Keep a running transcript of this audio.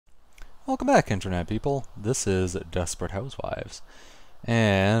Welcome back, Internet people. This is Desperate Housewives.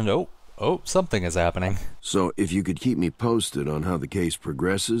 And, something is happening. So, if you could keep me posted on how the case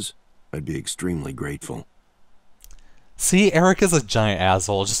progresses, I'd be extremely grateful. See, Eric is a giant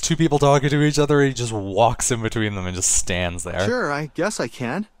asshole. Just two people talking to each other, he just walks in between them and just stands there. Sure, I guess I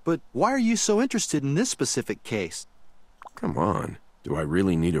can. But why are you so interested in this specific case? Come on, do I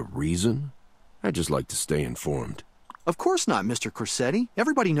really need a reason? I'd just like to stay informed. Of course not, Mr. Corsetti.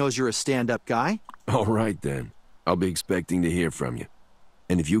 Everybody knows you're a stand-up guy. All right, then. I'll be expecting to hear from you.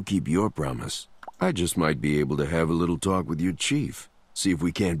 And if you keep your promise, I just might be able to have a little talk with your chief. See if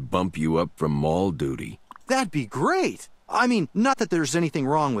we can't bump you up from mall duty. That'd be great. I mean, not that there's anything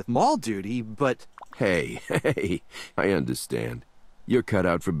wrong with mall duty, but... Hey, I understand. You're cut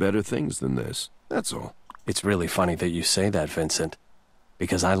out for better things than this. That's all. It's really funny that you say that, Vincent.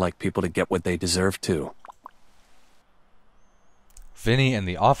 Because I like people to get what they deserve, too. Vinny and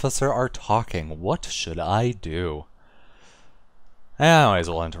the officer are talking. What should I do? I might as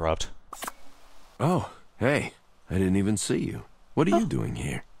well interrupt. Oh, hey. I didn't even see you. What are you doing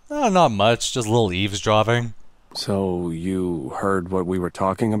here? Not much, just a little eavesdropping. So, you heard what we were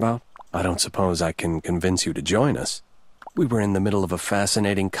talking about? I don't suppose I can convince you to join us. We were in the middle of a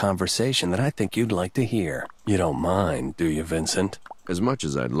fascinating conversation that I think you'd like to hear. You don't mind, do you, Vincent? As much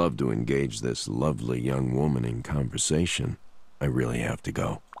as I'd love to engage this lovely young woman in conversation, I really have to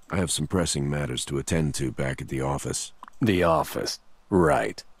go. I have some pressing matters to attend to back at the office. The office.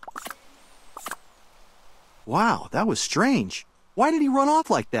 Right. Wow, that was strange. Why did he run off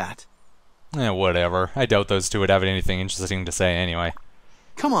like that? Whatever. I doubt those two would have anything interesting to say anyway.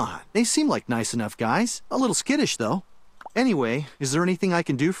 Come on, they seem like nice enough guys. A little skittish, though. Anyway, is there anything I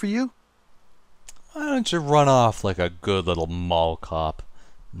can do for you? Why don't you run off like a good little mall cop?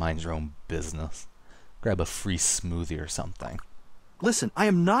 Mind your own business. Grab a free smoothie or something. Listen, I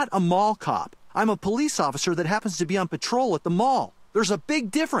am not a mall cop. I'm a police officer that happens to be on patrol at the mall. There's a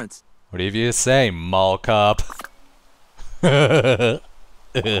big difference. Whatever you say, mall cop. Yay.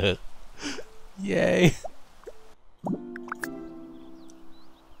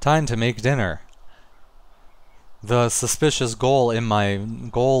 Time to make dinner. The suspicious goal in my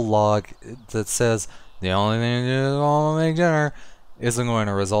goal log that says the only thing to do is while I make dinner isn't going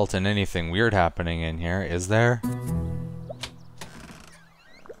to result in anything weird happening in here, is there?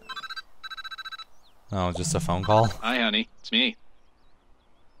 Oh, just a phone call? Hi, honey. It's me.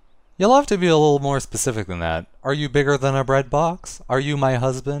 You'll have to be a little more specific than that. Are you bigger than a bread box? Are you my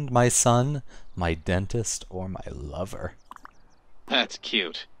husband, my son, my dentist, or my lover? That's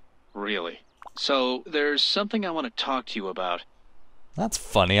cute. Really. So, there's something I want to talk to you about. That's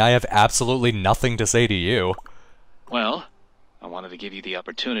funny. I have absolutely nothing to say to you. Well, I wanted to give you the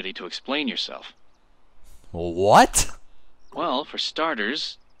opportunity to explain yourself. What? Well, for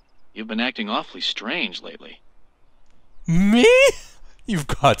starters, you've been acting awfully strange lately. Me? You've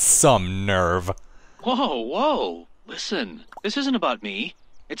got some nerve. Whoa. Listen, this isn't about me.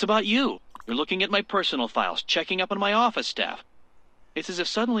 It's about you. You're looking at my personal files, checking up on my office staff. It's as if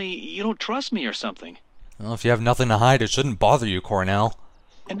suddenly you don't trust me or something. Well, if you have nothing to hide, it shouldn't bother you, Cornell.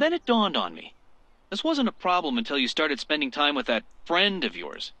 And then it dawned on me. This wasn't a problem until you started spending time with that friend of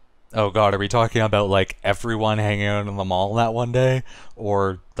yours. Oh god, are we talking about, like, everyone hanging out in the mall that one day?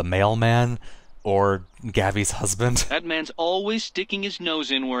 Or the mailman? Or Gabby's husband? That man's always sticking his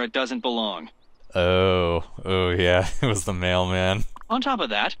nose in where it doesn't belong. Oh yeah, it was the mailman. On top of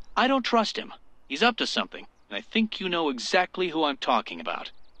that, I don't trust him. He's up to something, and I think you know exactly who I'm talking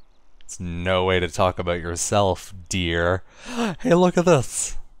about. It's no way to talk about yourself, dear. Hey, look at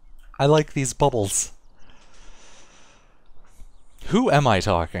this. I like these bubbles. Who am I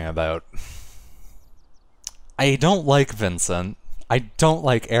talking about? I don't like Vincent. I don't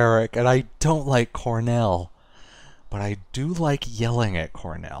like Eric, and I don't like Cornell. But I do like yelling at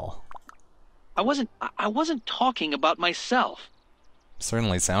Cornell. I wasn't talking about myself.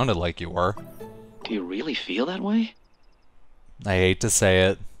 Certainly sounded like you were. Do you really feel that way? I hate to say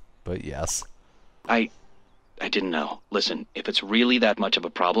it, but yes. I didn't know. Listen, if it's really that much of a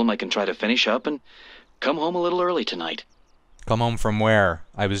problem, I can try to finish up and come home a little early tonight. Come home from where?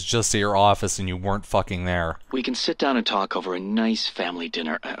 I was just at your office and you weren't fucking there. We can sit down and talk over a nice family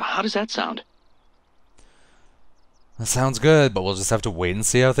dinner. How does that sound? That sounds good, but we'll just have to wait and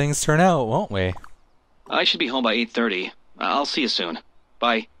see how things turn out, won't we? I should be home by 8:30. I'll see you soon.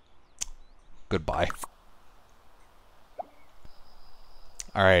 Bye. Goodbye.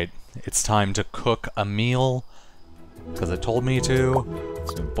 Alright, it's time to cook a meal, because it told me to.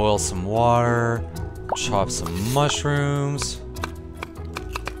 So boil some water, chop some mushrooms.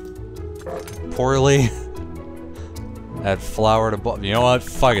 Poorly. Add flour to you know what?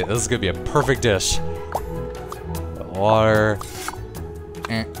 Fuck it. This is gonna be a perfect dish. Water.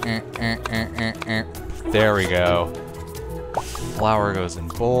 There we go. Flour goes in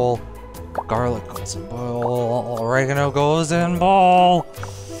bowl. Garlic goes in bowl. Oregano goes in bowl.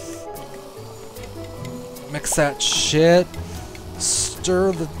 Mix that shit.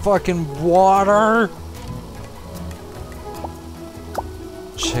 Stir the fucking water.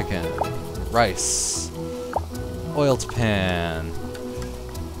 Chicken. Rice. Oiled pan.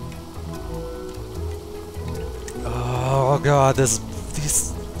 Oh god, these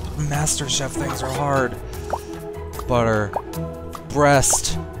MasterChef things are hard. Butter.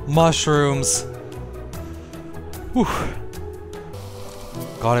 Breast. Mushrooms. Whew.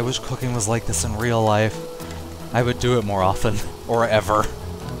 God, I wish cooking was like this in real life. I would do it more often. Or ever.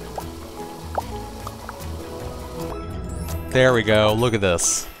 There we go, look at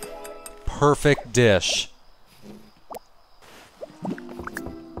this. Perfect dish.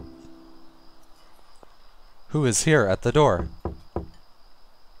 Who is here at the door?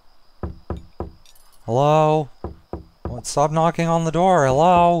 Hello? What? Stop knocking on the door,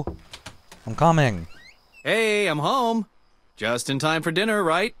 hello? I'm coming. Hey, I'm home. Just in time for dinner,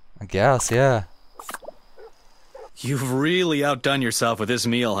 right? I guess, yeah. You've really outdone yourself with this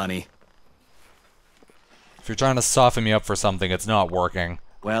meal, honey. If you're trying to soften me up for something, it's not working.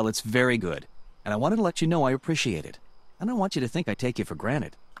 Well, it's very good. And I wanted to let you know I appreciate it. I don't want you to think I take you for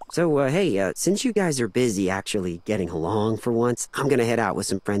granted. So, hey, since you guys are busy actually getting along for once, I'm gonna head out with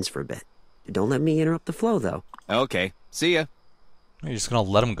some friends for a bit. Don't let me interrupt the flow, though. Okay, see ya. You're just gonna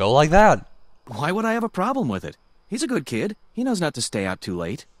let him go like that? Why would I have a problem with it? He's a good kid. He knows not to stay out too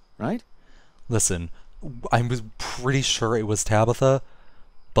late, right? Listen, I was pretty sure it was Tabitha,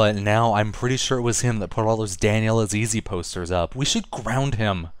 but now I'm pretty sure it was him that put all those Daniel is Easy posters up. We should ground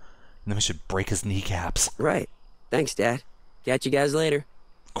him, and then we should break his kneecaps. Right. Thanks, Dad. Catch you guys later.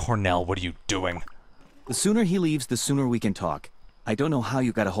 Cornell, what are you doing? The sooner he leaves, the sooner we can talk. I don't know how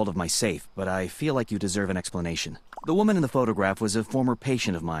you got a hold of my safe, but I feel like you deserve an explanation. The woman in the photograph was a former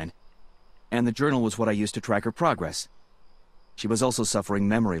patient of mine, and the journal was what I used to track her progress. She was also suffering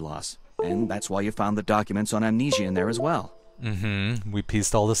memory loss, and that's why you found the documents on amnesia in there as well. Mm-hmm. We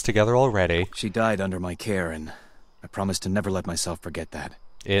pieced all this together already. She died under my care, and I promised to never let myself forget that.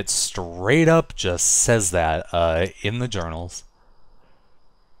 It straight up just says that, in the journals.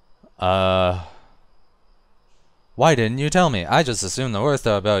 Why didn't you tell me? I just assumed the worst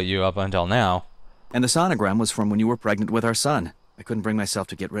about you up until now. And the sonogram was from when you were pregnant with our son. I couldn't bring myself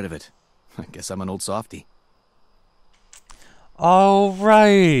to get rid of it. I guess I'm an old softie. Oh,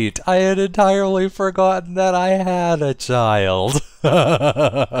 right. I had entirely forgotten that I had a child.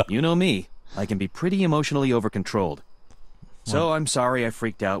 You know me. I can be pretty emotionally overcontrolled. So I'm sorry I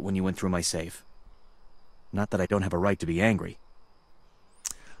freaked out when you went through my safe. Not that I don't have a right to be angry.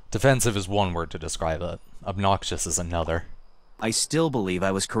 Defensive is one word to describe it. Obnoxious is another. I still believe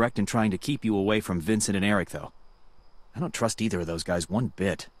I was correct in trying to keep you away from Vincent and Eric, though. I don't trust either of those guys one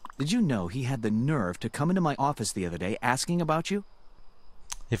bit. Did you know he had the nerve to come into my office the other day asking about you?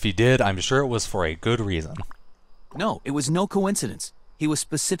 If he did, I'm sure it was for a good reason. No, it was no coincidence. He was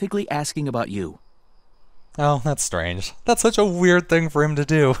specifically asking about you. Oh, that's strange. That's such a weird thing for him to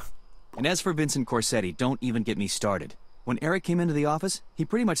do. And as for Vincent Corsetti, don't even get me started. When Eric came into the office, he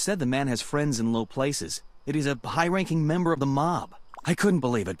pretty much said the man has friends in low places, that he's a high-ranking member of the mob. I couldn't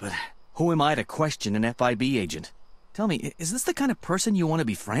believe it, but who am I to question an FIB agent? Tell me, is this the kind of person you want to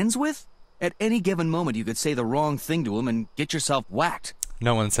be friends with? At any given moment, you could say the wrong thing to him and get yourself whacked.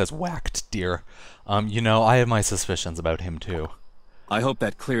 No one says whacked, dear. You know, I have my suspicions about him, too. I hope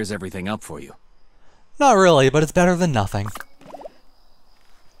that clears everything up for you. Not really, but it's better than nothing.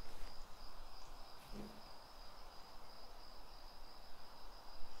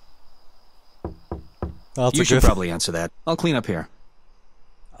 That's You should probably answer that. I'll clean up here.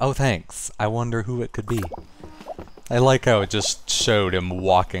 Oh, thanks. I wonder who it could be. I like how it just showed him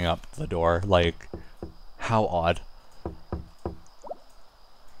walking up the door. Like, how odd.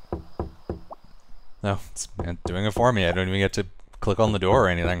 No, it's doing it for me. I don't even get to click on the door or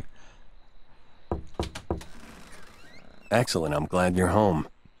anything. Excellent, I'm glad you're home.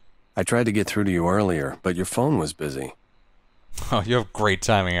 I tried to get through to you earlier, but your phone was busy. Oh, you have great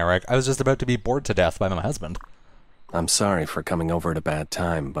timing, Eric. I was just about to be bored to death by my husband. I'm sorry for coming over at a bad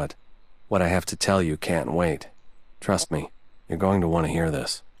time, but what I have to tell you can't wait. Trust me, you're going to want to hear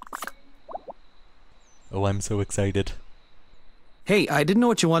this. Oh, I'm so excited. Hey, I didn't know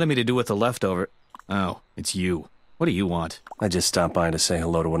what you wanted me to do with the leftover. Oh, it's you. What do you want? I just stopped by to say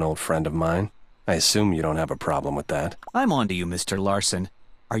hello to an old friend of mine. I assume you don't have a problem with that. I'm on to you, Mr. Larson.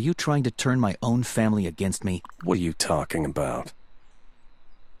 Are you trying to turn my own family against me? What are you talking about?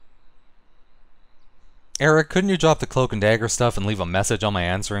 Eric, couldn't you drop the cloak and dagger stuff and leave a message on my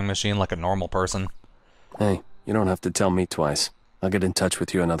answering machine like a normal person? Hey, you don't have to tell me twice. I'll get in touch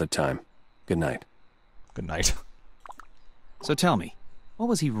with you another time. Good night. Good night. So tell me, what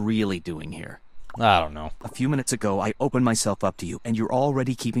was he really doing here? I don't know. A few minutes ago, I opened myself up to you, and you're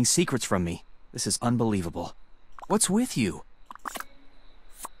already keeping secrets from me. This is unbelievable. What's with you?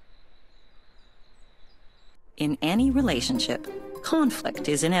 In any relationship, conflict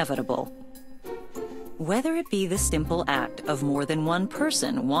is inevitable. Whether it be the simple act of more than one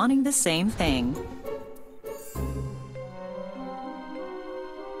person wanting the same thing,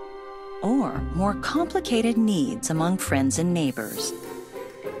 or more complicated needs among friends and neighbors.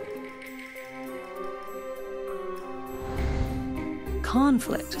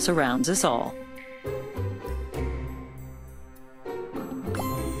 Conflict surrounds us all.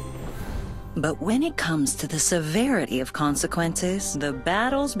 But when it comes to the severity of consequences, the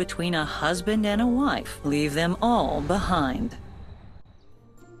battles between a husband and a wife leave them all behind.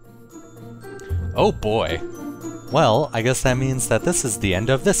 Oh boy. Well, I guess that means that this is the end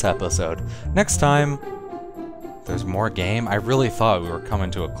of this episode. Next time, there's more game. I really thought we were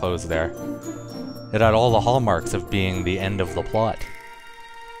coming to a close there. It had all the hallmarks of being the end of the plot.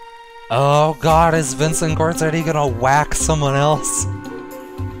 Oh god, is Vincent Corsetti gonna whack someone else?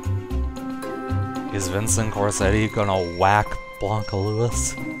 Is Vincent Corsetti gonna whack Blanca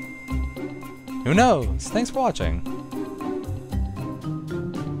Lewis? Who knows? Thanks for watching.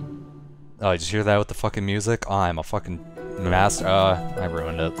 Oh, did you hear that with the fucking music? Oh, I'm a fucking master. I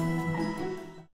ruined it.